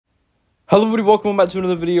Hello everybody, welcome back to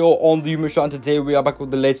another video on the Rumoured, and today we are back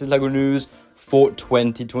with the latest LEGO news for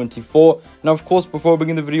 2024. Now, of course, before I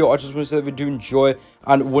begin the video, I just want to say that if you do enjoy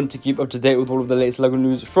and want to keep up to date with all of the latest LEGO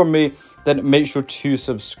news from me, then make sure to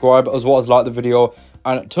subscribe as well as like the video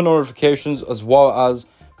and turn on notifications, as well as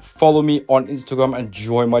follow me on Instagram and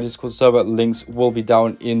join my Discord server. Links will be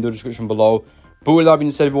down in the description below. But with that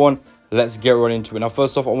being said, everyone, let's get right into it. Now,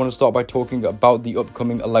 first off, I want to start by talking about the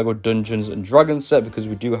upcoming LEGO Dungeons and Dragons set, because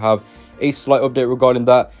we do have a slight update regarding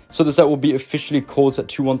that. So the set will be officially called set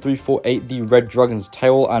 21348, the Red Dragon's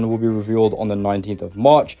Tail, and will be revealed on the 19th of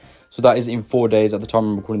March. So that is in 4 days at the time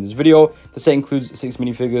I'm recording this video. The set includes 6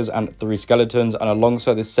 minifigures and 3 skeletons, and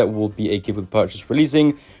alongside this set will be a gift with purchase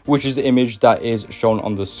releasing, which is the image that is shown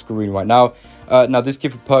on the screen right now. Now, this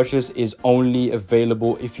gift with purchase is only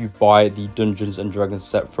available if you buy the Dungeons and Dragons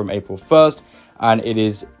set from April 1st, and it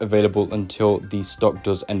is available until the stock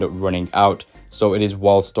does end up running out. So it is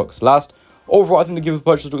while stocks last. Overall, I think the gift with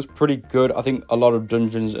purchase looks pretty good. I think a lot of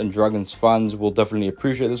Dungeons and Dragons fans will definitely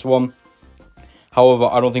appreciate this one. However,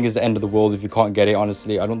 I don't think it's the end of the world if you can't get it,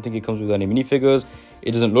 honestly. I don't think it comes with any minifigures.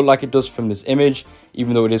 It doesn't look like it does from this image,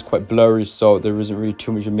 even though it is quite blurry, so there isn't really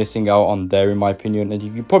too much missing out on there, in my opinion. And you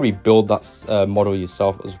can probably build that model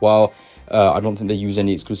yourself as well. I don't think they use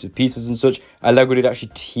any exclusive pieces and such. LEGO did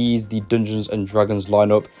actually tease the Dungeons and Dragons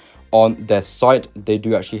lineup on their site. They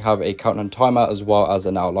do actually have a countdown timer, as well as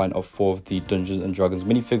an outline of 4 of the Dungeons and Dragons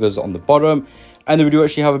minifigures on the bottom. And then we do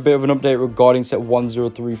actually have a bit of an update regarding set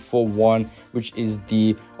 10341, which is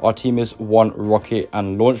the Artemis One Rocket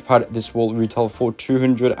and Launchpad. This will retail for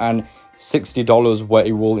 $260, where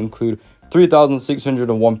it will include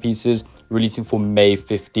 3,601 pieces, releasing for May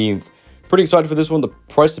 15th. Pretty excited for this one. The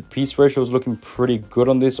price to piece ratio is looking pretty good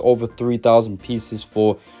on this. Over 3,000 pieces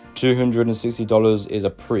for $260 is a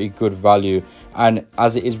pretty good value. And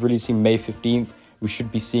as it is releasing May 15th, we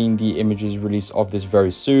should be seeing the images release of this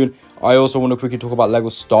very soon. I also want to quickly talk about LEGO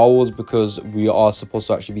Star Wars, because we are supposed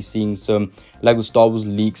to actually be seeing some LEGO Star Wars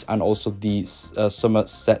leaks and also the summer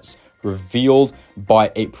sets revealed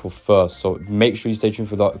by April 1st. So make sure you stay tuned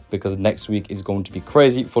for that, because next week is going to be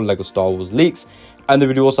crazy for LEGO Star Wars leaks. And then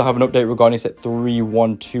we do also have an update regarding set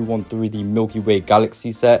 31213, the Milky Way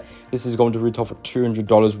Galaxy set. This is going to retail for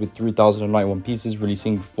 $200 with 3,091 pieces,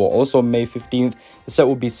 releasing for also May 15th. The set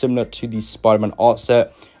will be similar to the Spider-Man art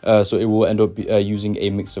set, so it will end up using a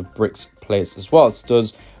mix of bricks, plates, as well as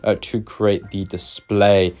studs to create the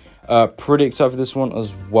display. Pretty excited for this one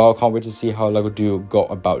as well. Can't wait to see how LEGO do go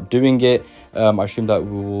about doing it. I assume that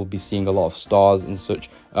we will be seeing a lot of stars and such,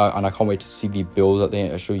 and I can't wait to see the builds that they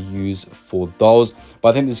actually use for those. But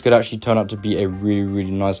I think this could actually turn out to be a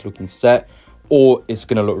really nice looking set, or it's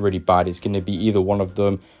going to look really bad. It's going to be either one of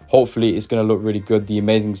them. Hopefully it's going to look really good. The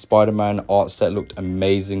Amazing Spider-Man art set looked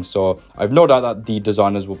amazing, so I have no doubt that the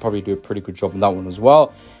designers will probably do a pretty good job on that one as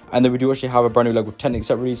well. And then we do actually have a brand new LEGO Technic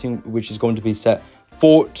set releasing, which is going to be set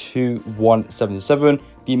 42177,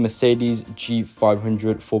 the Mercedes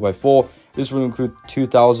G500 4x4. This will include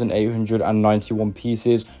 2,891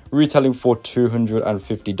 pieces, retailing for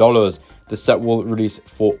 $250. The set will release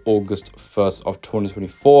for August 1st of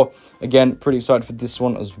 2024. Again, pretty excited for this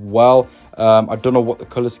one as well. I don't know what the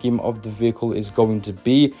color scheme of the vehicle is going to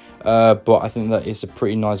be, but I think that it's a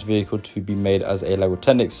pretty nice vehicle to be made as a LEGO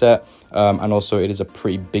Technic set. And also it is a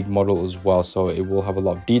pretty big model as well, so it will have a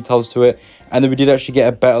lot of details to it. And then we did actually get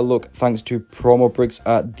a better look thanks to promo bricks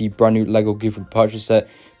at the brand new LEGO gift with purchase set,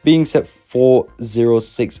 being set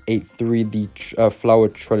 40683, the flower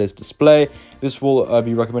trellis display. This will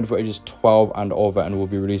be recommended for ages 12 and over, and will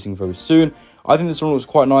be releasing very soon. I think this one looks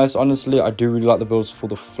quite nice, honestly. I do really like the builds for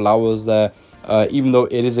the flowers there. Even though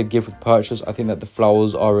it is a gift with purchase, I think that the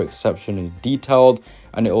flowers are exceptionally detailed,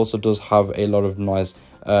 and it also does have a lot of nice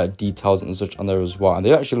details and such on there as well, and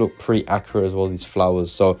they actually look pretty accurate as well, these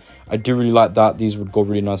flowers. So I do really like that. These would go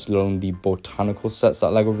really nicely along the botanical sets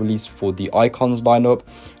that LEGO released for the icons lineup.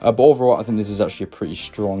 But overall, I think this is actually a pretty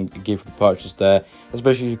strong gift with purchase there,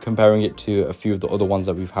 especially comparing it to a few of the other ones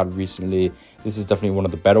that we've had recently. This is definitely one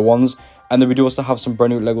of the better ones. And then we do also have some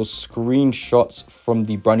brand new LEGO screenshots from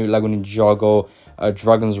the brand new LEGO Ninjago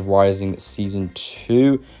Dragons Rising Season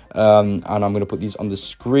 2. And I'm going to put these on the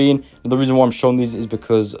screen. And the reason why I'm showing these is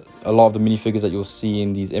because a lot of the minifigures that you'll see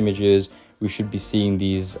in these images, we should be seeing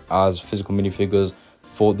these as physical minifigures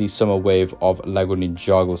for the summer wave of LEGO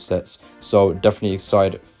Ninjago sets. So definitely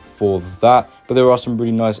excited for that. But there are some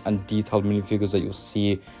really nice and detailed minifigures that you'll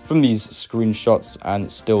see from these screenshots and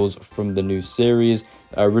stills from the new series.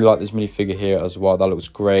 I really like this minifigure here as well. That looks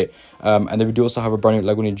great. And then we do also have a brand new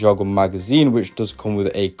LEGO Ninjago magazine, which does come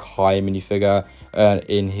with a Kai minifigure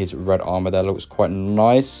in his red armor. That looks quite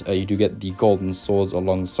nice. You do get the golden swords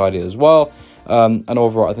alongside it as well. And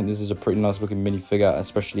overall, I think this is a pretty nice looking minifigure,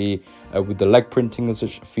 especially with the leg printing and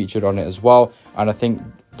such featured on it as well. And I think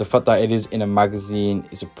the fact that it is in a magazine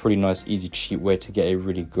is a pretty nice, easy, cheap way to get a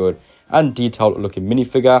really good and detailed looking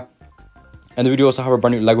minifigure. And then we do also have a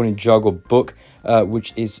brand new LEGO Ninjago book,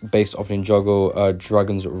 which is based off Ninjago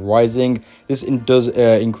Dragons Rising. This does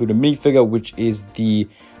include a minifigure, which is the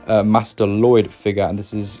Master Lloyd figure, and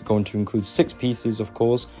this is going to include 6 pieces, of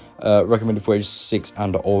course, recommended for ages 6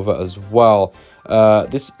 and over as well.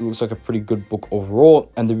 This looks like a pretty good book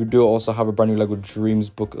overall. And then we do also have a brand new LEGO Dreams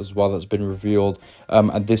book as well that's been revealed,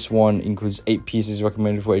 and this one includes 8 pieces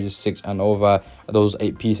recommended for ages 6 and over. Those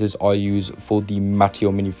 8 pieces are used for the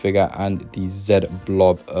Matteo minifigure and the Z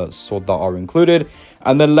Blob sword that are included.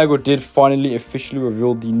 And then LEGO did finally officially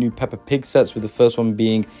reveal the new Peppa Pig sets, with the first one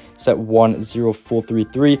being set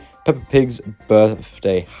 10433, Peppa Pig's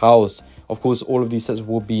Birthday House. Of course, all of these sets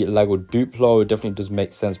will be LEGO Duplo. It definitely does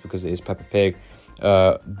make sense because it is Peppa Pig.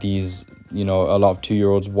 These, you know, a lot of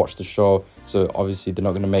 2-year-olds watch the show, so obviously they're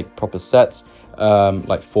not going to make proper sets,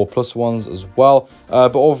 like 4+ ones as well.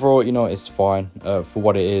 But overall, you know, it's fine for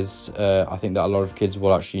what it is. I think that a lot of kids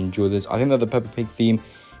will actually enjoy this. I think that the Peppa Pig theme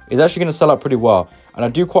is actually going to sell out pretty well, and I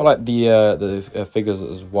do quite like the figures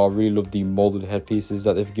as well. Really love the molded headpieces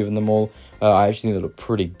that they've given them all. I actually think they look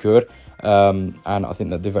pretty good, and I think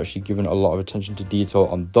that they've actually given a lot of attention to detail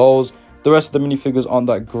on those. The rest of the minifigures aren't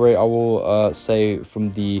that great, I will say,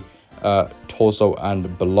 from the torso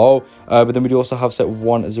and below. But then we do also have set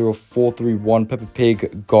 10431, Peppa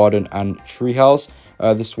Pig Garden and Treehouse.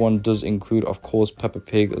 This one does include, of course, Peppa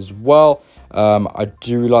Pig as well. I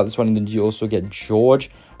do really like this one. And then you also get George.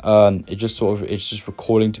 It's just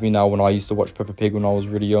recalling to me now when I used to watch Peppa Pig when I was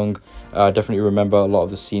really young. I definitely remember a lot of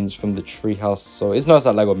the scenes from the treehouse, so it's nice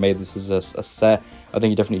that LEGO made this as a set. I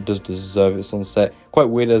think it definitely does deserve its own set. Quite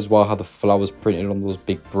weird as well how the flowers printed on those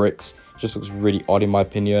big bricks. Just looks really odd in my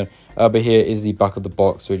opinion. But here is the back of the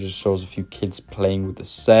box, so it just shows a few kids playing with the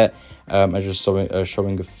set, and just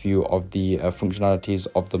showing a few of the functionalities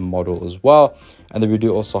of the model as well. And then we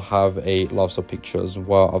do also have a lifestyle picture as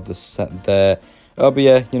well of the set there. But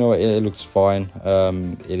yeah, you know, it looks fine.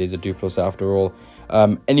 It is a Duplo set after all.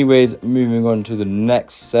 Anyways, moving on to the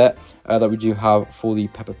next set that we do have for the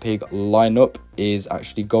Peppa Pig lineup is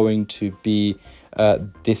actually going to be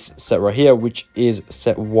this set right here, which is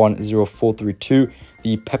set 10432,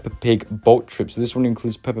 the Peppa Pig boat trip. So this one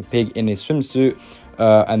includes Peppa Pig in a swimsuit,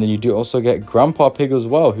 and then you do also get Grandpa Pig as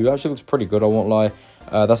well, who actually looks pretty good, I won't lie.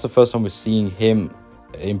 That's the first time we're seeing him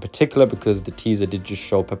in particular, because the teaser did just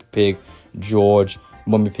show Peppa Pig, George,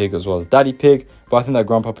 Mummy Pig, as well as Daddy Pig. But I think that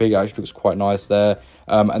Grandpa Pig actually looks quite nice there.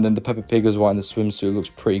 And then the Peppa Pig as well in the swimsuit looks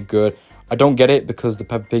pretty good. I don't get it because the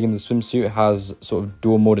Peppa Pig in the swimsuit has sort of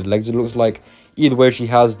dual molded legs, it looks like. Either way, she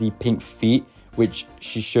has the pink feet, which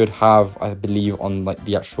she should have, I believe, on like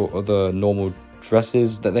the actual other normal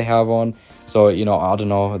dresses that they have on. So, you know, I don't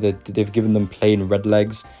know, they've given them plain red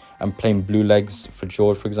legs and plain blue legs for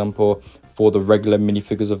George, for example, for the regular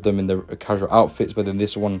minifigures of them in the casual outfits. But then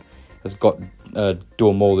this one has got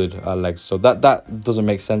dual molded legs, so that doesn't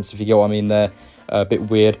make sense, if you get what I mean there. A bit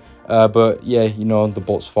weird, but yeah, you know, the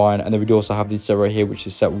bolt's fine. And then we do also have this set right here, which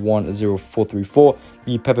is set 10434,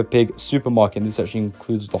 the Peppa Pig supermarket. And this actually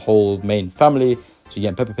includes the whole main family, so you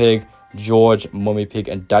get Peppa Pig, George, Mummy Pig,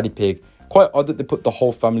 and Daddy Pig. Quite odd that they put the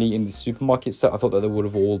whole family in the supermarket set. I thought that they would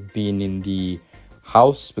have all been in the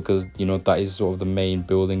house, because, you know, that is sort of the main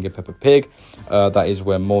building in Peppa Pig. That is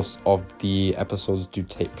where most of the episodes do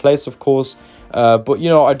take place, of course. But, you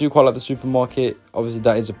know, I do quite like the supermarket. Obviously,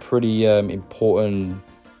 that is a pretty important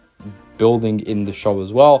building in the show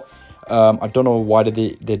as well. I don't know why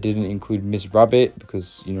they didn't include Miss Rabbit,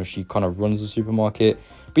 because, you know, she kind of runs the supermarket.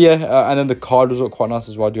 But yeah, and then the car does look quite nice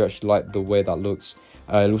as well. I do actually like the way that looks.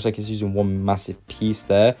 It looks like it's using one massive piece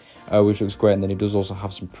there, which looks great. And then it does also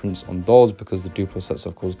have some prints on those, because the Duplo sets,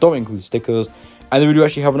 of course, don't include stickers. And then we do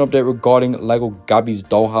actually have an update regarding LEGO Gabby's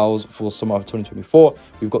Dollhouse for summer of 2024.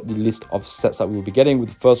 We've got the list of sets that we will be getting, with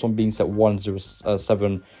the first one being set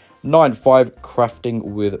 10795, Crafting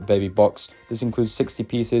with Baby Box. This includes 60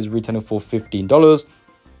 pieces, retailing for $15.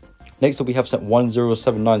 Next up, we have set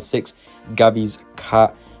 10796, Gabby's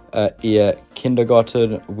Cat Ear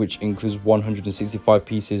Kindergarten, which includes 165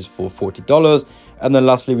 pieces for $40. And then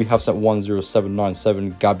lastly, we have set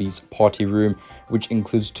 10797, Gabby's Party Room, which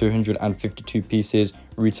includes 252 pieces,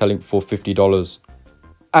 retailing for $50.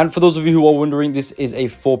 And for those of you who are wondering, this is a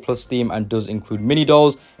 4+ theme and does include mini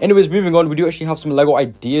dolls. Anyways, moving on, we do actually have some LEGO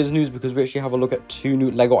Ideas news, because we actually have a look at 2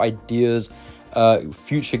 new LEGO Ideas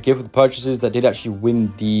future gift purchases that did actually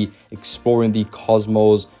win the Exploring the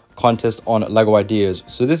Cosmos contest on LEGO Ideas.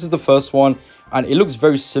 So this is the first one, and it looks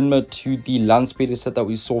very similar to the land speeder set that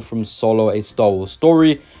we saw from Solo: A Star Wars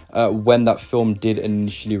Story when that film did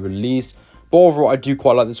initially release. But overall, I do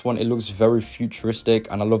quite like this one. It looks very futuristic,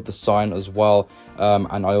 and I love the sign as well.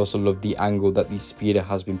 And I also love the angle that the speeder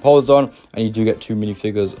has been posed on. And you do get 2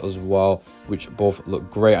 minifigures as well, which both look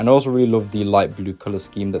great. And I also really love the light blue color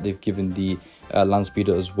scheme that they've given the land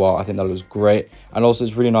speeder as well. I think that looks great. And also,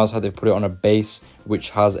 it's really nice how they've put it on a base, which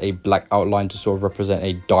has a black outline to sort of represent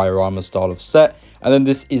a diorama style of set. And then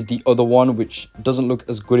this is the other one, which doesn't look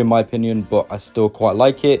as good in my opinion, but I still quite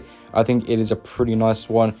like it. I think it is a pretty nice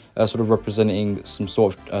one, sort of representing some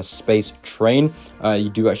sort of space train. You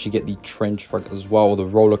do actually get the train track as well, or the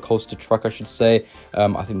roller coaster track, I should say.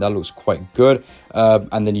 I think that looks quite good.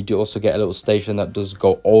 And then you do also get a little station that does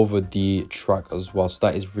go over the track as well. So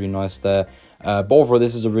that is really nice there. But overall,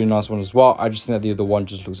 this is a really nice one as well. I just think that the other one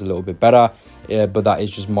just looks a little bit better. But that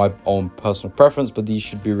is just my own personal preference. But these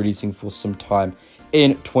should be releasing for some time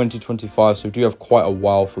in 2025, so we do have quite a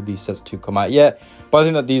while for these sets to come out yet. But I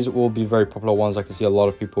think that these will be very popular ones. I can see a lot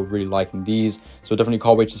of people really liking these, so definitely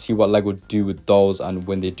can't wait to see what LEGO do with those and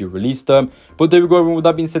when they do release them. But there we go, everyone. With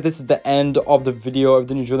that being said, this is the end of the video. If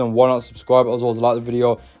you enjoyed, then why not subscribe, as well as like the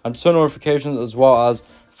video and turn on notifications, as well as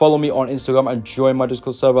follow me on Instagram and join my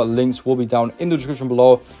Discord server. Links will be down in the description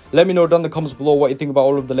below. Let me know down in the comments below what you think about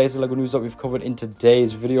all of the latest LEGO news that we've covered in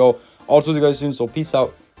today's video. I'll talk to you guys soon, so peace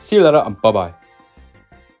out, see you later, and bye bye.